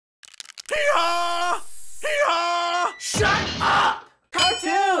Hee-haw! Hee-haw! Shut up!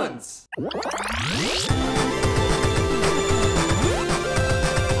 Cartoons!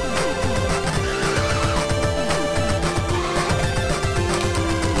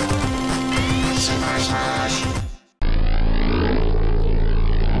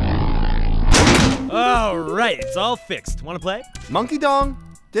 All right, it's all fixed. Want to play? Monkey Dong?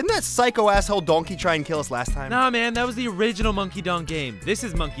 Didn't that psycho asshole donkey try and kill us last time? Nah, man, that was the original Monkey Dong game. This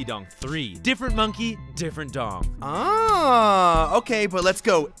is Monkey Dong 3. Different monkey, different dong. Ah, okay, but let's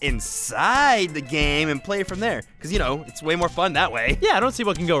go inside the game and play from there. Because, you know, it's way more fun that way. Yeah, I don't see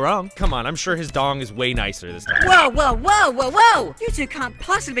what can go wrong. Come on, I'm sure his dong is way nicer this time. Whoa, whoa, whoa, whoa, whoa! You two can't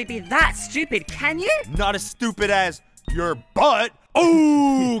possibly be that stupid, can you? Not as stupid as your butt.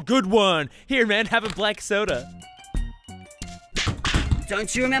 Oh, good one. Here, man, have a black soda.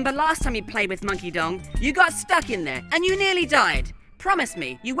 Don't you remember last time you played with Monkey Dong? You got stuck in there, and you nearly died. Promise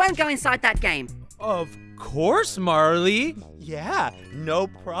me, you won't go inside that game. Of course, Marley. Yeah, no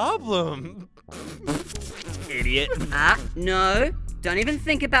problem. Idiot. No. Don't even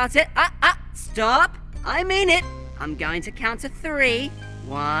think about it. Stop. I mean it. I'm going to count to 3.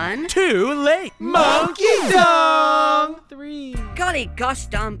 1. Too late. Monkey Dong. 3. Golly gosh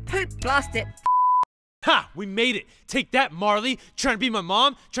darn poop blast it. Ha! We made it. Take that, Marley. Trying to be my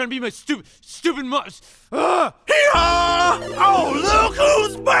mom. Trying to be my stupid mom. Hee-haw! Oh, look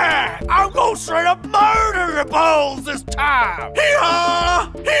who's back! I'm gonna straight up murder your balls this time!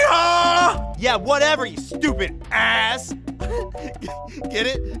 Hee-haw! Hee-haw! Yeah, whatever, you stupid ass. Get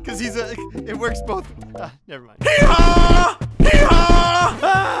it? Because it works both. Never mind. Hee-haw!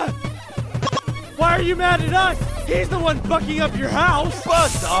 Hee-haw! Why are you mad at us? He's the one bucking up your house.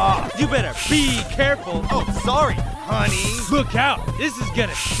 Buzz off. You better be careful. Oh, sorry, honey. Look out. This is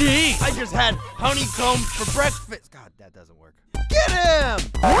gonna sting. I just had honeycomb for breakfast. God, that doesn't work. Get him!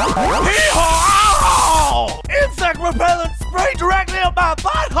 Hee-haw! Insect repellent sprayed directly up my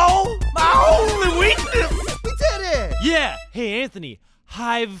butthole! My only weakness! We did it! Yeah. Hey, Anthony.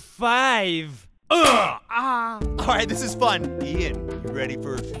 High five. Alright, this is fun. Ian, you ready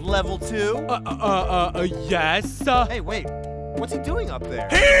for level 2? Yes. Hey, wait. What's he doing up there?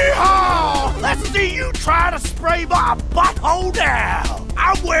 Hee-haw! Let's see you try to spray my butthole down!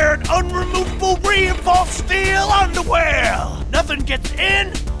 I'm wearing unremovable reinforced steel underwear! Nothing gets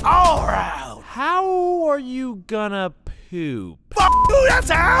in or out! How are you gonna poop? Fuck you, that's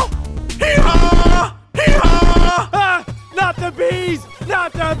how! Hee-haw! Hee-haw! Not the bees!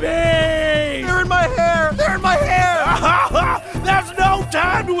 Not the bees! They're in my hair! They're in my hair! There's no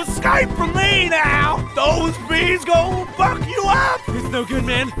time to escape from me now! Those bees gon' fuck you up! It's no good,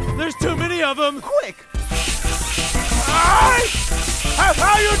 man. There's too many of them. Quick!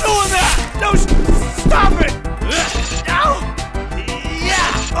 How you doing that? No, stop it! Ow!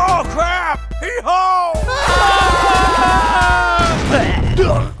 Yeah! Oh, crap! Hee-haw!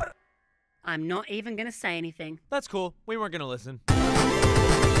 I'm not even gonna say anything. That's cool. We weren't gonna listen.